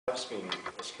I've seen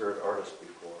a spirit artist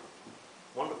before.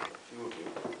 Wonderful, a few of you.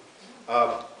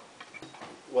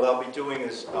 What I'll be doing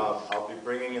is I'll be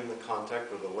bringing in the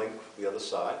contact or the link for the other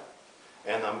side,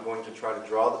 and I'm going to try to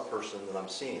draw the person that I'm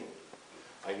seeing.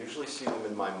 I usually see them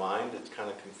in my mind. It's kind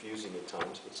of confusing at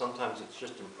times, but sometimes it's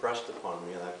just impressed upon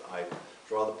me, and I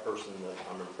draw the person that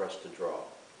I'm impressed to draw.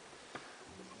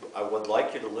 I would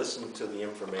like you to listen to the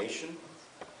information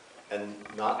and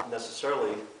not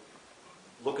necessarily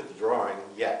look at the drawing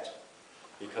yet,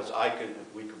 because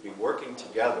we could be working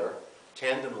together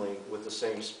tandemly with the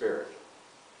same spirit.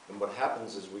 And what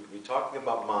happens is we could be talking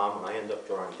about Mom and I end up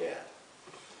drawing Dad.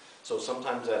 So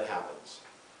sometimes that happens.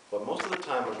 But most of the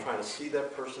time I'm trying to see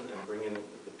that person and bring in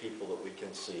the people that we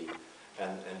can see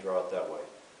and draw it that way.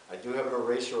 I do have an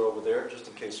eraser over there just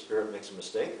in case Spirit makes a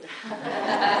mistake.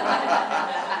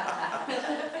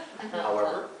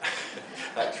 However,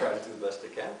 I try to do the best I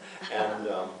can, and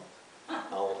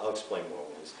I'll explain more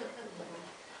when we start.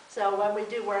 So when we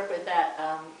do work with that,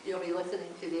 you'll be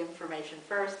listening to the information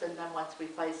first, and then once we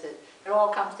place it, it all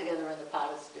comes together in the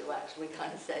pot of stew, actually, we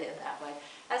kind of say it that way.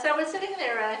 As I was sitting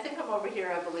there, and I think I'm over here,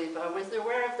 I believe, I was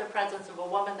aware of the presence of a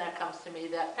woman that comes to me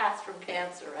that passed from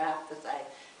cancer, I have to say.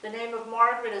 The name of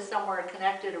Margaret is somewhere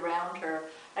connected around her.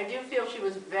 I do feel she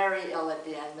was very ill at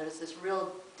the end. There's this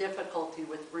real difficulty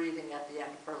with breathing at the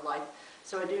end of her life.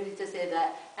 So I do need to say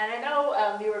that. And I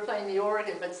know you were playing the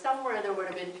organ, but somewhere there would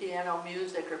have been piano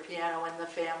music or piano in the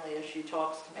family as she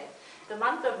talks to me. The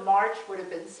month of March would have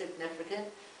been significant.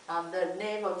 The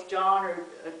name of John or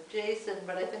Jason,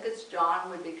 but I think it's John,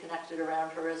 would be connected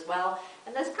around her as well.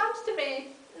 And this comes to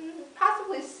me,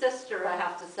 possibly sister, I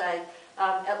have to say,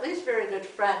 at least very good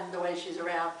friend the way she's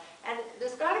around. And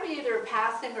there's got to be either a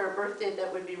passing or a birthday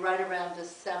that would be right around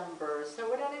December. So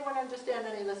would anyone understand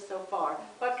any of this so far?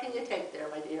 What can you take there,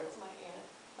 my dear? It's my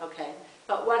aunt. Okay.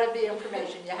 But what of the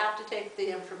information? You have to take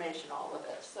the information, all of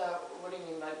it. So what do you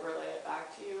mean, like relay it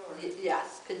back to you? Or?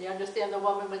 Yes. Can you understand the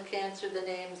woman with cancer, the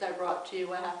names I brought to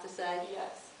you, I have to say?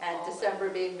 Yes. And December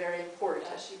being very important.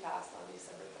 Yeah, she passed on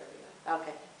December 30th.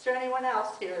 Okay. Is there anyone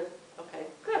else here? Okay,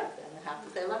 good. Then I have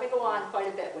to say, let me go on quite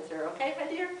a bit with her, okay, my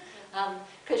dear?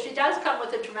 Because she does come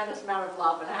with a tremendous amount of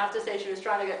love, and I have to say she was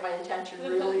trying to get my attention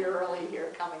really early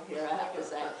here, coming here, I have to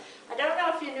say. I don't know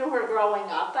if you knew her growing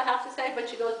up, I have to say, but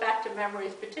she goes back to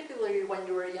memories, particularly when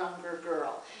you were a younger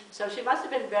girl. So she must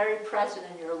have been very present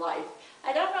in your life.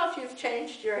 I don't know if you've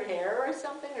changed your hair or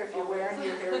something, or if you're wearing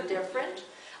your hair different.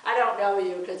 I don't know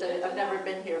you because I've never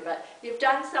been here, but you've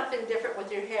done something different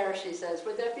with your hair, she says.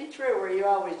 Would that be true, or are you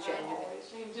always changing it? I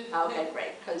always change it. Okay,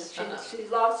 great, because she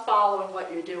loves following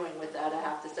what you're doing with that, I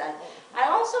have to say. I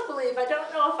also believe, I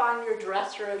don't know if on your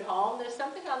dresser at home, there's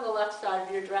something on the left side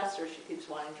of your dresser she keeps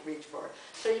wanting to reach for.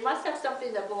 So you must have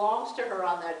something that belongs to her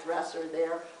on that dresser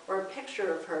there, or a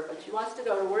picture of her, but she wants to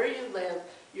go to where you live,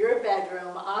 your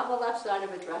bedroom, on the left side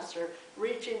of a dresser,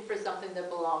 reaching for something that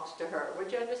belongs to her.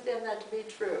 Would you understand that to be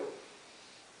true?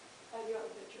 I do have a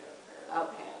picture of her.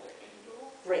 Okay. Another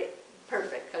angel. Great.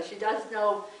 Perfect, because she does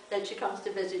know that she comes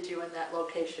to visit you in that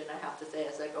location, I have to say,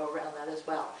 as I go around that as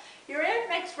well. Your aunt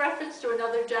makes reference to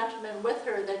another gentleman with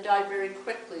her that died very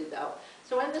quickly, though.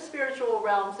 So in the spiritual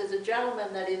realms, there's a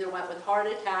gentleman that either went with heart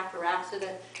attack or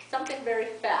accident, something very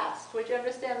fast. Would you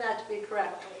understand that to be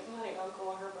correct? My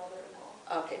uncle, her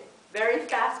brother-in-law. Okay. Very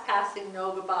fast passing,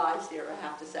 no goodbyes here, I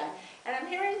have to say. And I'm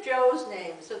hearing Joe's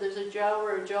name, so there's a Joe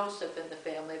or a Joseph in the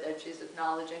family that she's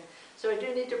acknowledging. So I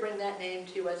do need to bring that name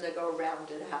to you as I go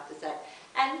around it, I have to say.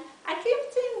 And I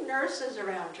keep seeing nurses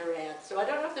around your aunt, so I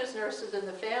don't know if there's nurses in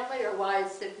the family or why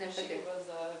it's significant. She was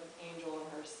an angel in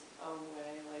her own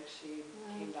way, like she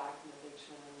came back from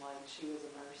addiction, and like she was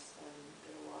a nurse and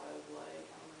did a lot of like,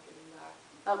 I don't know, giving back.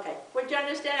 Okay. Would you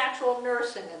understand actual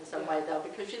nursing in some way, though?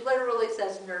 Because she literally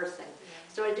says nursing.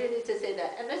 So I do need to say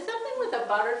that. And there's something with a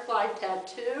butterfly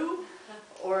tattoo,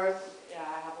 or... Yeah,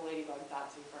 I have a ladybug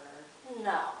tattoo for her.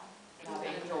 No. I have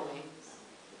angel wings.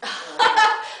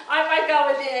 I might go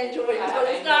with the angel wings, but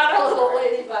it's not a little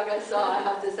ladybug I saw, I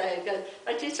have to say.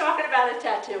 But she's talking about a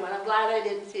tattoo, and I'm glad I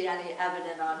didn't see any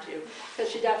evidence on you,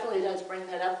 because she definitely does bring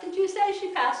that up. Did you say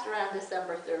she passed around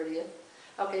December 30th?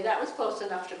 Okay, that was close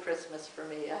enough to Christmas for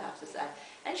me, I have to say.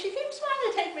 And she keeps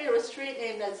wanting to take me to a street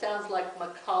name that sounds like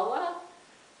McCullough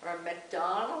or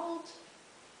McDonald.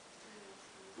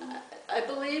 I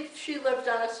believe she lived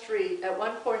on a street. At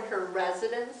one point, her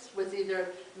residence was either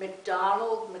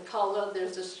McDonald, McCullough.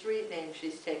 There's a street name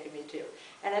she's taken me to.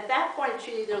 And at that point,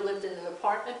 she either lived in an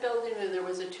apartment building or there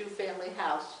was a two-family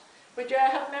house. Would you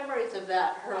have memories of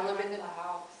that, her living in the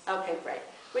house? Okay, great.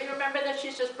 We remember that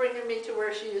she's just bringing me to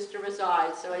where she used to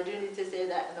reside, so I do need to say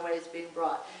that in the way it's being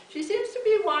brought. She seems to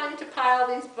be wanting to pile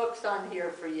these books on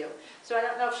here for you. So I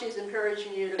don't know if she's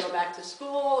encouraging you to go back to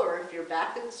school, or if you're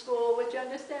back in school. Would you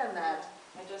understand that?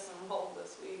 I just enrolled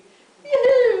this week.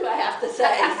 Yoo-hoo, I have to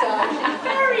say. So she's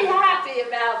very happy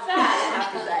about that, I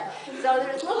have to say. So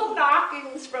there's little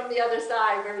knockings from the other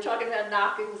side. We were talking about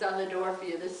knockings on the door for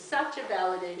you. There's such a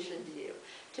validation to you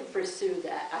to pursue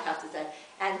that, I have to say,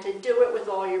 and to do it with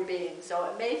all your being. So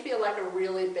it may feel like a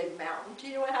really big mountain to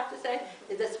you, I have to say.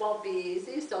 This won't be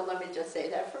easy, so let me just say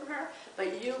that from her.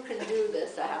 But you can do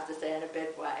this, I have to say, in a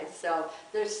big way. So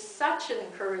there's such an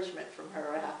encouragement from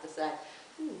her, I have to say.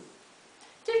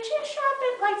 Did you shop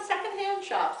at like secondhand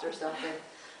shops or something?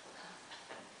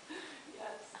 Yes.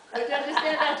 Would you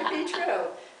understand that to be true?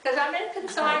 Because I'm in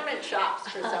consignment shops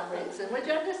for some reason. Would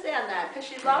you understand that? Because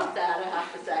she loved that, I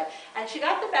have to say. And she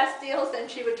got the best deals, and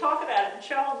she would talk about it and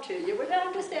show them to you. Would you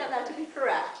understand that to be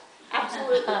correct?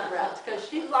 Absolutely correct, because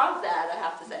she loved that, I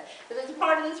have to say. Because it's a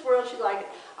part of this world she liked it.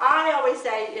 I always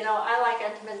say, you know, I like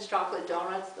Entenmann's chocolate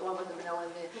donuts, the one with the vanilla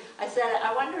in it. I said,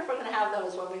 I wonder if we're going to have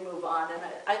those when we move on. And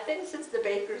I think since the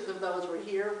bakers of those were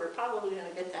here, we're probably going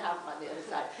to get to have them on the other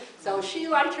side. So she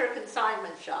liked her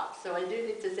consignment shop, so I do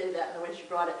need to say that in the way she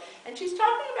brought it. And she's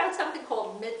talking about something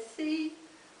called Mitzi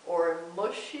or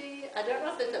Mushy. I don't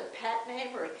know if it's a pet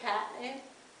name or a cat name.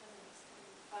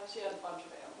 She has a bunch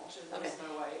of animals. She's like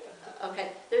Snow White.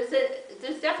 Okay, there's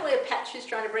definitely a pet she's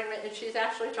trying to bring, and she's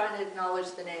actually trying to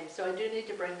acknowledge the name, so I do need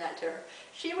to bring that to her.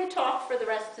 She would talk for the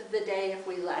rest of the day if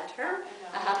we let her,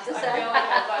 I have to say. I feel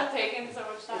like I've taken so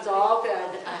much time. It's all good,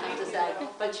 I have to say.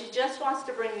 But she just wants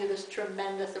to bring you this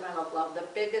tremendous amount of love, the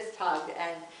biggest hug,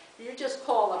 and you just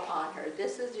call upon her.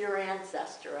 This is your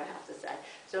ancestor, I have to say.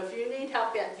 So if you need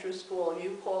help getting through school,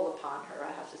 you call upon her,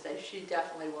 I have to say. She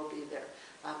definitely will be there,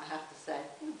 I have to say.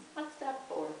 What's that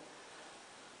for?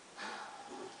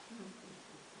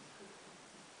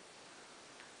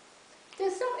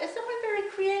 Is someone very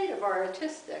creative or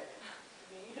artistic?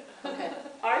 Me. Okay.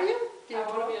 Are you? Do you I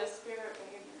want draw? to be a spirit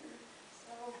painter.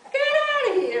 So Get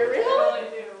out of here, I really? really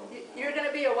do. You're going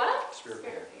to be a what? Spirit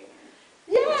painter.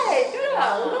 Yay, good.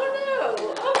 Who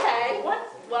knew? Okay.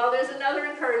 Well, there's another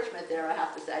encouragement there, I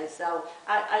have to say. So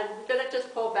I'm going to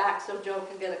just pull back so Joe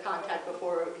can get a contact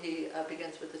before he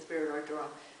begins with the spirit art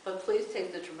drawing. But please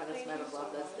take the tremendous amount of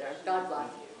love that's there. God bless.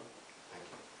 Thank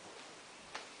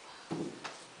you.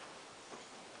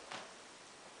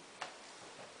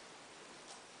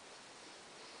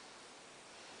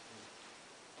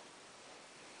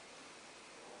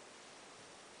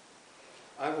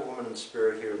 I have a woman in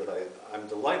spirit here that I'm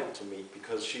delighted to meet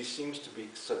because she seems to be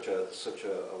such a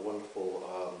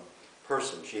wonderful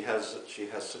person. She has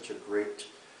such a great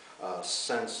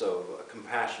sense of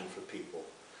compassion for people.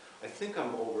 I think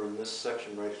I'm over in this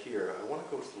section right here. I want to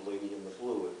go to the lady in the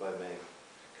blue, if I may.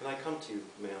 Can I come to you,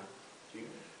 ma'am?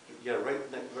 Yeah, right.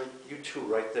 You two,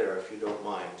 right there, if you don't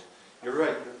mind. You're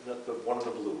right. The one in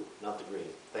the blue, not the green.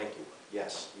 Thank you.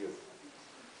 Yes, you.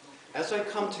 As I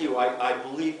come to you, I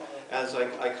believe, as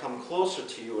I come closer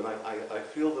to you, and I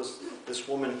feel this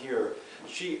woman here,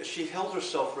 she held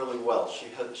herself really well.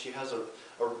 She has a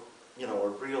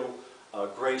real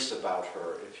grace about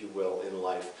her, if you will, in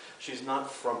life. She's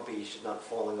not frumpy. She's not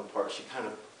falling apart. She kind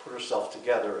of put herself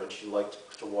together, and she liked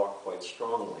to walk quite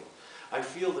strongly. I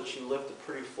feel that she lived a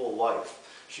pretty full life.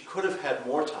 She could have had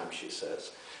more time, she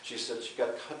says. She said she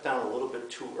got cut down a little bit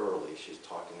too early, she's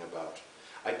talking about.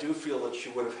 I do feel that she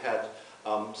would have had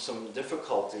some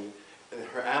difficulty in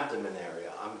her abdomen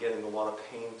area. I'm getting a lot of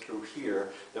pain through here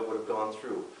that would have gone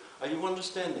through. Are you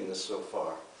understanding this so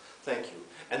far? Thank you.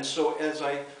 And so as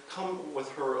I come with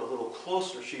her a little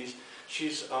closer, she's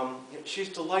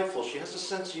delightful. She has a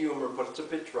sense of humor, but it's a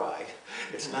bit dry.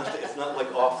 It's not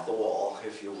like off the wall,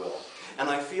 if you will. And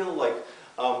I feel like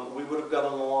we would have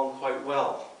gotten along quite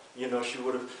well. You know, she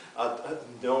would have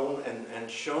known and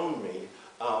shown me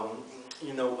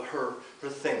you know, her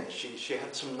things. She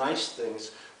had some nice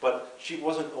things, but she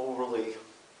wasn't overly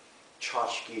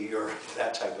tchotchke or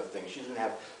that type of thing. She didn't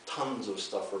have tons of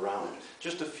stuff around.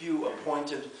 Just a few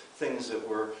appointed things that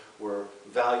were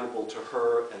valuable to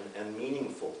her and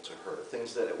meaningful to her,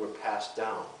 things that were passed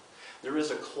down. There is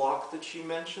a clock that she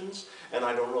mentions, and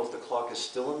I don't know if the clock is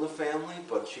still in the family,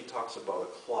 but she talks about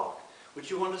a clock. Would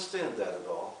you understand that at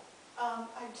all? I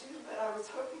do, but I was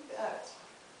hoping that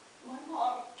my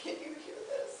mom, can you hear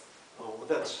this? Oh,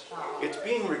 well, it's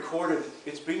being recorded.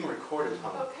 It's being recorded,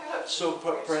 honey. Okay. So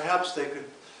perhaps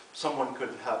someone could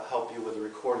help you with the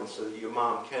recording so that your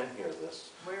mom can hear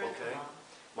this. Where is Okay?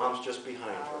 Mom? Mom's just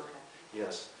behind her. Okay.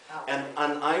 Yes. Oh.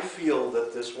 And I feel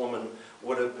that this woman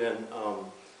would have been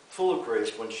full of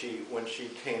grace when she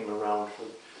came around.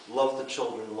 Loved the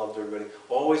children, loved everybody.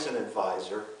 Always an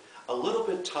advisor. A little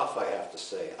bit tough, I have to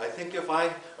say. I think if I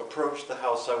approached the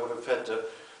house, I would have had to,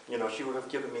 she would have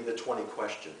given me the 20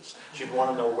 questions. She'd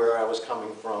want to know where I was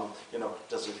coming from.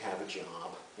 Does he have a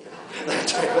job? That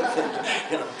type of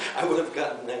thing. I would have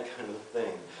gotten that kind of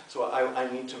thing. So I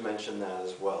need to mention that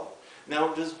as well.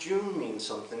 Now, does June mean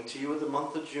something to you? The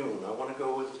month of June. I want to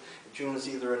go with June is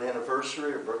either an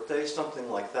anniversary or birthday, something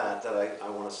like that I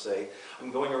want to say.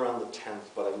 I'm going around the 10th,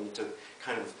 but I need to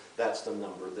that's the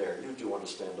number there. You do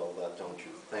understand all that, don't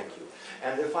you? Thank you.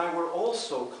 And if I were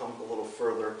also come a little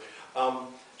further,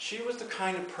 she was the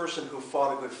kind of person who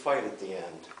fought a good fight at the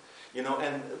end,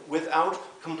 and without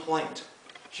complaint.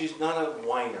 She's not a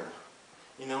whiner.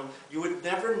 You would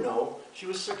never know. She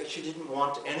was sick. She didn't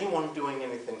want anyone doing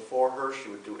anything for her. She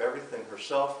would do everything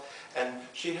herself. And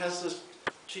she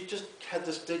just had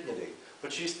this dignity.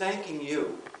 But she's thanking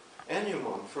you and your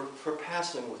mom for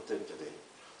passing with dignity.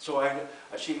 So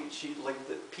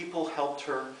people helped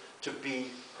her to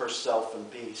be herself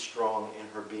and be strong in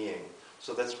her being.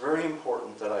 So that's very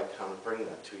important that I kind of bring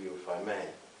that to you, if I may.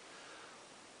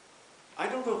 I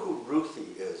don't know who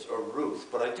Ruthie is, or Ruth,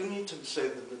 but I do need to say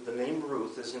that the name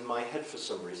Ruth is in my head for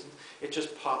some reason. It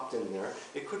just popped in there.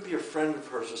 It could be a friend of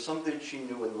hers or somebody she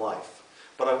knew in life.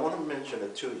 But I want to mention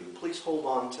it to you. Please hold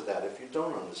on to that if you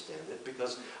don't understand it,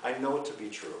 because I know it to be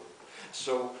true.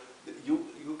 So you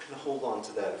can hold on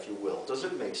to that if you will. Does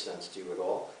it make sense to you at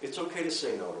all? It's okay to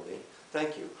say no to me.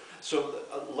 Thank you. So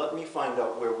let me find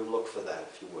out where we look for that,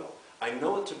 if you will. I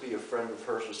know it to be a friend of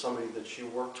hers or somebody that she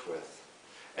worked with.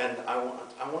 And I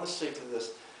want to say to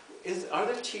this, are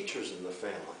there teachers in the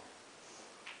family?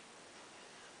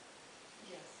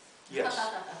 Yes.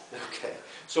 Yes. Okay.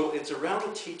 So it's around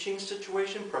a teaching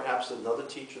situation, perhaps another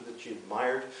teacher that you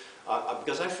admired,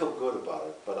 because I feel good about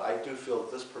it, but I do feel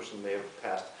that this person may have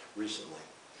passed recently.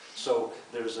 So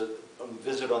there's a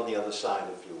visit on the other side,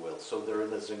 if you will. So there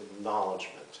is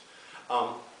acknowledgement.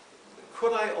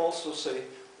 Could I also say,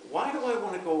 why do I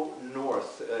want to go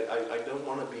north? I don't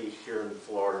want to be here in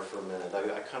Florida for a minute.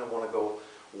 I kind of want to go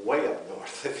way up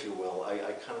north, if you will. I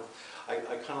kind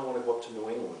of want to go up to New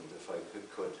England, if I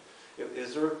could.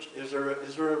 Is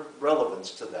there a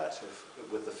relevance to that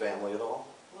with the family at all?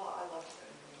 Well, I love to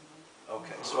go to New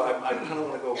England. Okay, so I kind of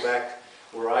want to go back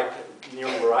near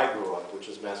where I grew up, which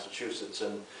is Massachusetts,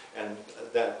 and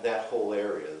that whole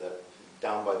area, that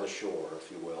down by the shore,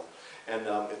 if you will. And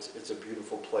it's a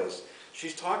beautiful place.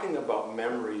 She's talking about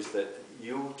memories that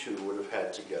you two would have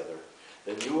had together.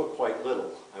 And you were quite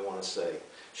little, I want to say.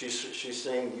 She's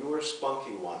saying you were a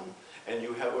spunky one, and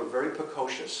you were very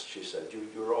precocious, she said.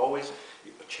 You were always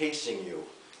chasing you.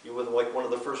 You were like one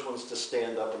of the first ones to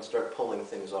stand up and start pulling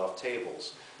things off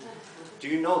tables. Do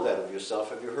you know that of yourself?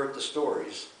 Have you heard the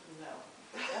stories? No.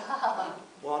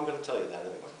 Well, I'm going to tell you that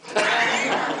anyway.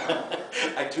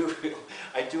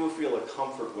 I do feel a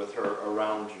comfort with her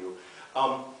around you.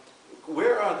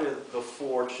 Where are the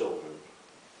 4 children?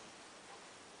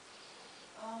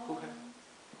 Who had?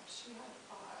 She had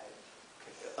 5.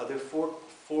 Okay. Are there four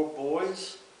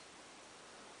boys?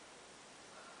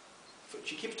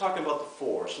 She keeps talking about the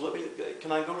 4. So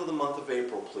can I go to the month of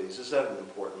April, please? Is that an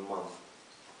important month?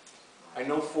 I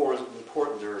know 4 is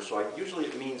important to her, so usually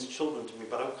it means children to me,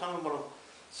 but I kind of want to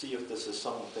see if this is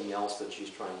something else that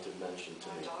she's trying to mention to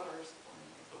My me. daughter's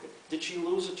Okay. Did she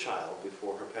lose a child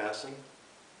before her passing?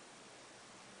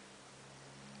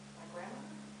 my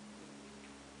grandmother.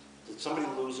 Did somebody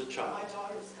lose a child? My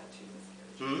daughter's had 2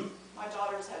 miscarriages. My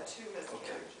daughter's had 2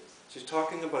 miscarriages. She's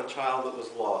talking about a child that was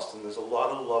lost, and there's a lot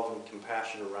of love and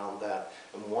compassion around that,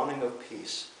 and wanting of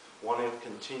peace, wanting of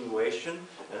continuation,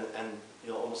 and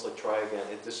almost like try again.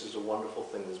 This is a wonderful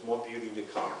thing. There's more beauty to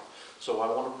come. So I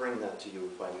want to bring that to you,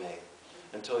 if I may,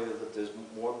 and tell you that there's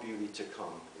more beauty to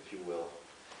come, if you will.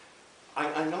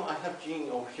 I know I have Jean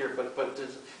over here, but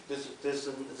there's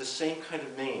the same kind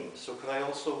of name. So could I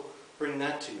also bring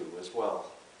that to you as well?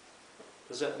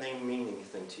 Does that name mean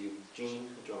anything to you? Jean,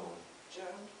 Joan? Joan.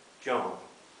 Joan.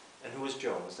 And who is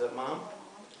Joan? Is that Mom? My mom.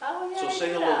 Oh, yeah. So I say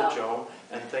do hello know. to Joan,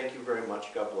 and thank you very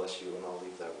much. God bless you, and I'll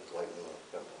leave that with light and love.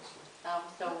 God bless you.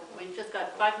 So we've just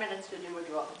got 5 minutes to do a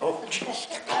draw. Oh, jeez.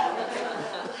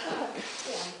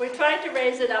 We tried to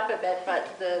raise it up a bit,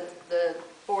 but the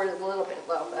board is a little bit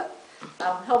low, but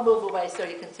he'll move away so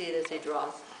you can see it as he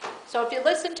draws. So if you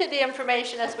listen to the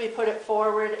information as we put it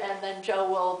forward, and then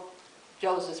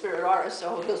Joe's the spirit artist,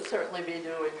 so he'll certainly be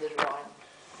doing the drawing.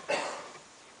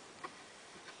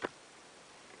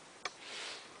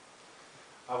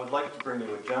 I would like to bring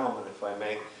you a gentleman, if I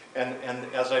may. And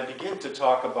as I begin to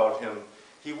talk about him,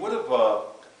 he would have,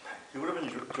 He would have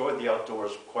enjoyed the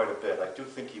outdoors quite a bit. I do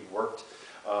think he worked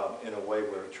in a way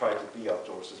where he tried to be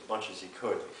outdoors as much as he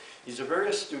could. He's a very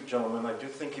astute gentleman. I do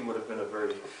think he would have been a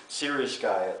very serious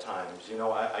guy at times. You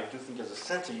know, I do think he has a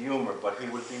sense of humor, but he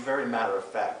would be very matter of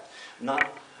fact. Not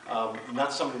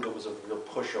somebody that was a real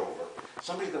pushover.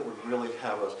 Somebody that would really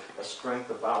have a strength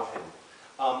about him.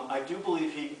 I do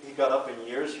believe he got up in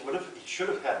years. He should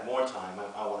have had more time,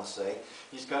 I want to say.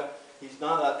 He's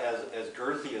not as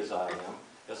girthy as I am,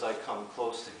 as I come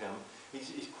close to him.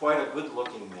 He's quite a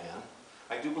good-looking man.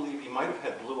 I do believe he might have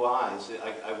had blue eyes.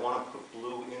 I want to put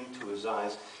blue into his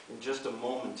eyes in just a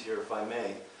moment here, if I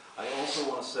may. I also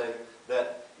want to say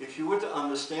that if you were to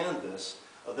understand this,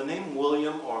 the name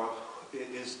William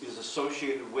is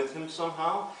associated with him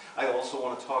somehow. I also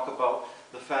want to talk about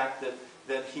the fact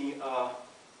that he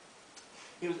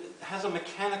has a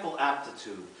mechanical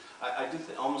aptitude. I do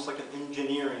think almost like an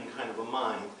engineering kind of a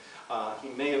mind. He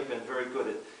may have been very good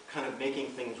at kind of making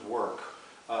things work.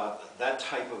 That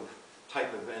type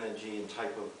of energy and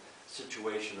type of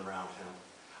situation around him.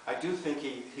 I do think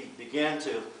he began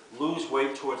to lose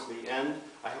weight towards the end.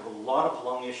 I have a lot of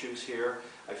lung issues here.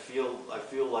 I feel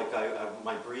like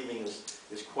my breathing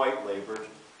is quite labored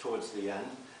towards the end,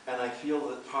 and I feel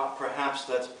that perhaps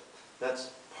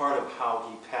that's part of how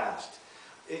he passed.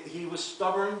 He was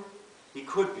stubborn. He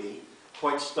could be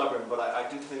quite stubborn, but I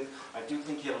do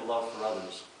think he had a love for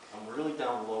others. I'm really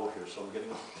down low here, so I'm getting.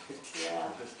 Yeah.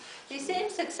 He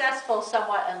seems successful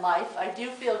somewhat in life. I do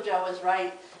feel Joe is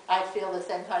right. I feel the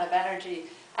same kind of energy.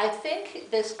 I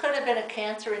think this could have been a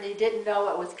cancer, and he didn't know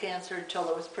it was cancer until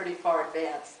it was pretty far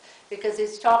advanced. Because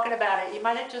he's talking about it, he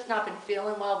might have just not been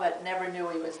feeling well, but never knew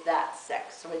he was that sick.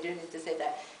 So I do need to say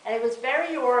that. And he was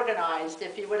very organized.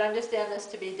 If you would understand this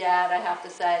to be Dad, I have to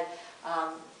say,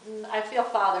 I feel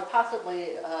father,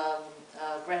 possibly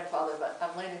grandfather, but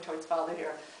I'm leaning towards father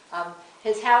here.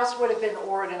 His house would have been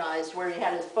organized, where he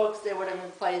had his books, they would have been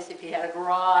in place. If he had a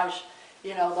garage,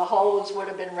 you know, the hose would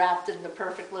have been wrapped in the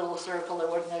perfect little circle. It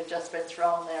wouldn't have just been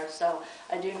thrown there. So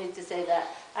I do need to say that.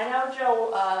 I know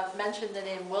Joe mentioned the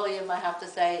name William, I have to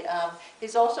say.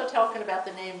 He's also talking about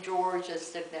the name George as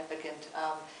significant.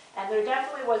 And there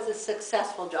definitely was a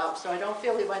successful job, so I don't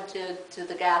feel he went to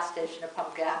the gas station to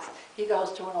pump gas. He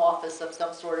goes to an office of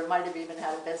some sort, or might have even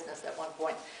had a business at one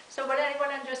point. So would anyone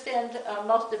understand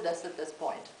most of this at this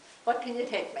point? What can you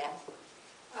take, ma'am?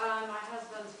 My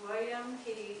husband's William.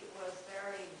 He was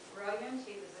very brilliant.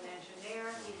 He was an engineer.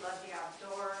 He loved the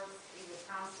outdoors. He was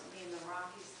constantly in the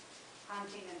Rockies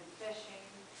hunting and fishing.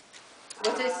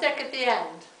 Was he sick at the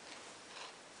end?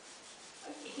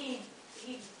 He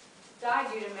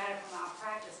died due to medical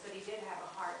malpractice, but he did have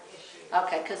a heart issue.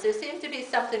 Okay, because there seemed to be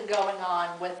something going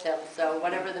on with him, so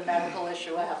whatever the medical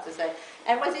issue, I have to say.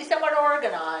 And was he somewhat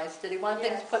organized? Did he want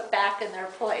things put back in their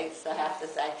place, I have to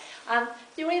say?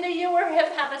 Do either you or him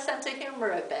have a sense of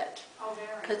humor a bit? Oh,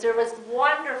 very. Because there was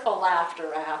wonderful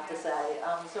laughter, I have to say,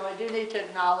 so I do need to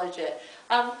acknowledge it.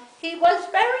 He was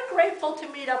very grateful to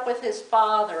meet up with his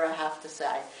father, I have to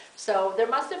say. So there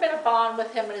must have been a bond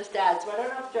with him and his dad. So I don't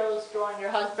know if Joe's drawing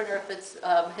your husband or if it's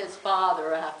his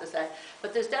father, I have to say.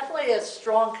 But there's definitely a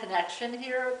strong connection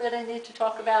here that I need to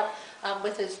talk about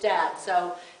with his dad.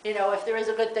 So, you know, if there is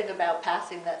a good thing about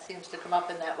passing, that seems to come up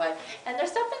in that way. And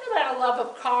there's something about a love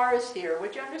of cars here.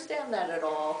 Would you understand that at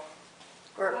all?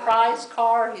 Or a prized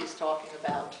car he's talking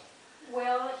about?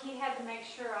 Well, he had to make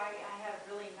sure I had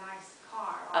a really nice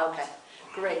car. Okay,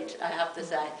 great, I have to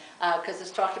say, because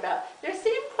it's talked about, there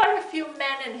seemed quite a few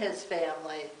men in his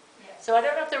family. Yes. So I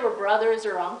don't know if there were brothers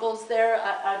or uncles there.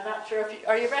 I'm not sure if you,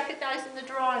 are you recognizing the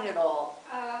drawing at all?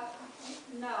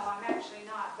 No, I'm actually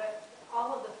not, but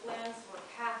all of the Flynns were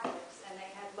Catholics, and they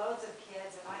had loads of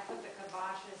kids, and I put the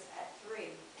kiboshes at 3.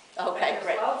 Okay, There's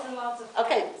great. loads and loads of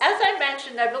Okay, kids. as I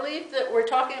mentioned, I believe that we're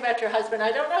talking about your husband. I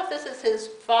don't know if this is his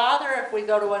father, if we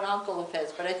go to an uncle of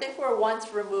his, but I think we're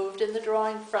once removed in the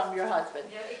drawing from your husband.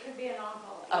 Yeah, it could be an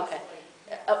uncle, Okay.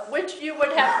 easily. Which you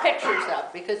would have pictures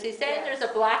of, because he's saying there's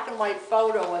a black and white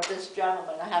photo of this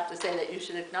gentleman, I have to say, that you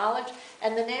should acknowledge,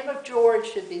 and the name of George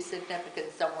should be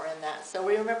significant somewhere in that. So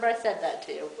remember I said that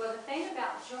to you. Well, the thing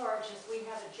about George is we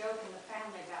had a joke in the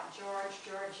family about George,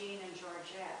 Georgine, and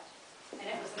Georgette. And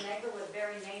it was a neighbor with a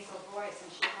very nasal voice, and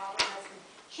she called her husband,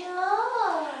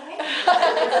 George.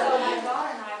 So my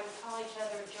daughter and I would call each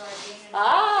other Jardine and.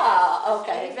 Ah,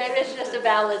 okay, maybe it's just a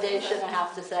validation, I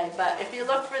have to say, but if you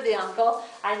look for the uncle,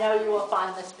 I know you will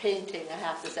find this painting, I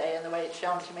have to say, and the way it's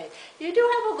shown to me. You do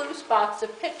have a loose box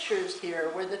of pictures here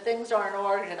where the things aren't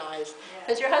organized,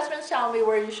 because your husband's telling me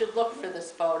where you should look for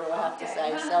this photo, I have to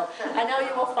say, so I know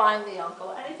you will find the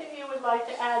uncle. Anything you would like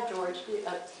to add, George?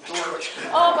 George.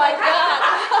 Oh, my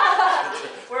God!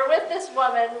 We're with this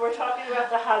woman, we're talking about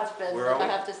the husband, Where are we? I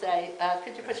have to say.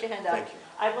 Could you put your hand up? Thank you.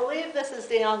 I believe this is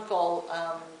the uncle.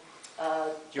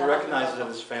 Do you recognize it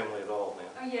as family at all, ma'am?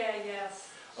 Oh, yeah, yes.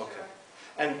 Okay.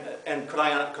 Sure. And could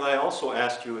I also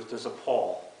ask you if there's a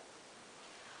Paul?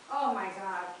 Oh, my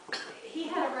God. He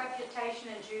had a reputation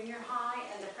in junior high,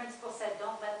 and the principal said,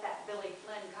 don't let that Billy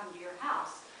Flynn come to your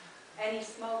house. And he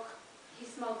smoked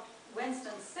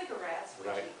Winston's cigarettes, which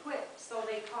Right. he quit. So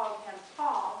they called him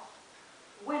Paul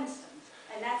Winston.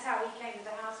 And that's how he came to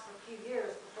the house for a few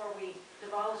years before we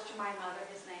divulged to my mother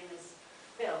his name is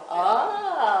Phil.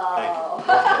 Oh.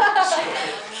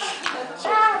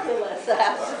 Fabulous, I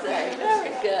have to say.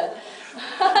 Very good.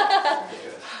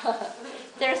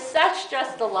 There's such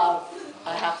just a love,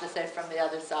 I have to say, from the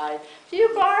other side. Do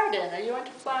you garden? Are you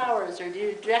into flowers? Or do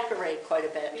you decorate quite a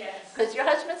bit? Yes. Because your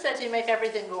husband says you make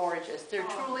everything gorgeous. There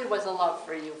truly was a love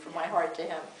for you, from my heart to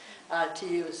him, to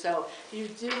you. So you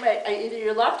do make, either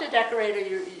you love to decorate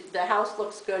or the house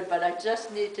looks good, but I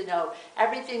just need to know,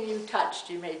 everything you touched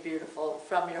you made beautiful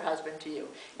from your husband to you.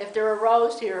 If there were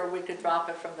rose here, we could drop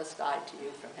it from the sky to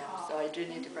you from him. So I do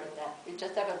need to bring that. We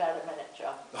just have about a minute,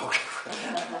 Joe. Okay.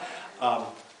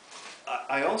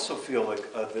 I also feel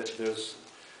like that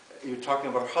you're talking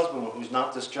about a husband who's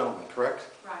not this gentleman, correct?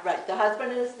 Right. Right, the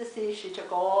husband is deceased. She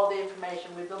took all the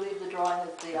information. We believe the drawing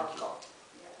is the uncle.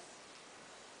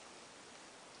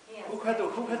 Yes. Who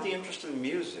had the interest in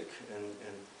music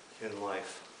in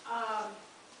life?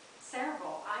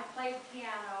 Several. I played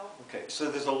piano. Okay,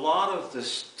 so there's a lot of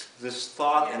this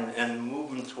thought Yes. and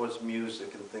movement towards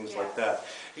music and things like Yes. that.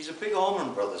 He's a big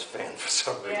Allman Brothers fan for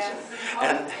some reason.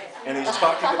 Yes. And he's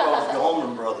talking about the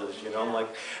Allman Brothers, you know, like,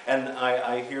 and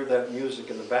I hear that music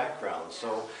in the background.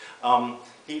 So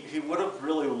he would have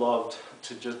really loved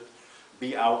to just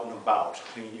be out and about.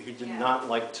 He did Yeah. not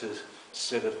like to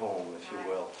sit at home, if you Right,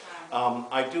 will. right.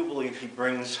 I do believe he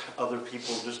brings other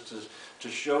people just to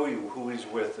show you who he's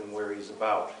with and where he's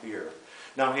about here.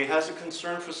 Now, he has a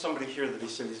concern for somebody here that he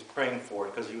said he's praying for,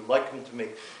 because he would like him to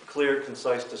make clear,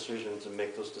 concise decisions and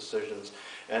make those decisions,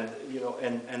 and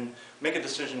and make a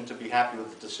decision to be happy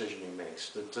with the decision he makes,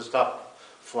 to stop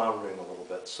floundering a little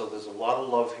bit. So there's a lot of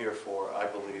love here for, I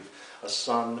believe, a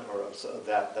son or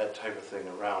that type of thing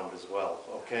around as well.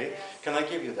 Okay? Yes. Can I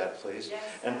give you that, please? Yes.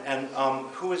 And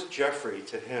who is Jeffrey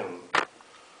to him?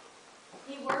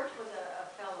 He worked with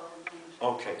a fellow named.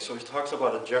 Okay, so he talks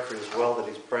about a Jeffrey as well that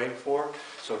he's praying for.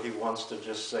 So he wants to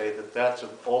just say that that's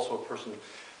also a person,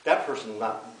 that person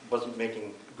wasn't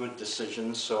making good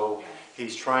decisions, so Yes.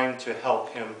 he's trying to help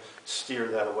him steer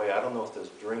that away. I don't know if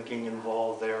there's drinking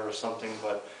involved there or something,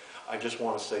 but I just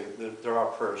want to say that there are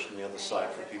prayers from the other side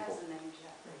for people. And a cousin named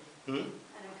Jeffrey. Hmm?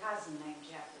 And a cousin named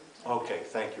Jeffrey. Okay,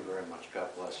 thank you very much.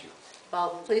 God bless you.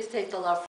 Well, please take the love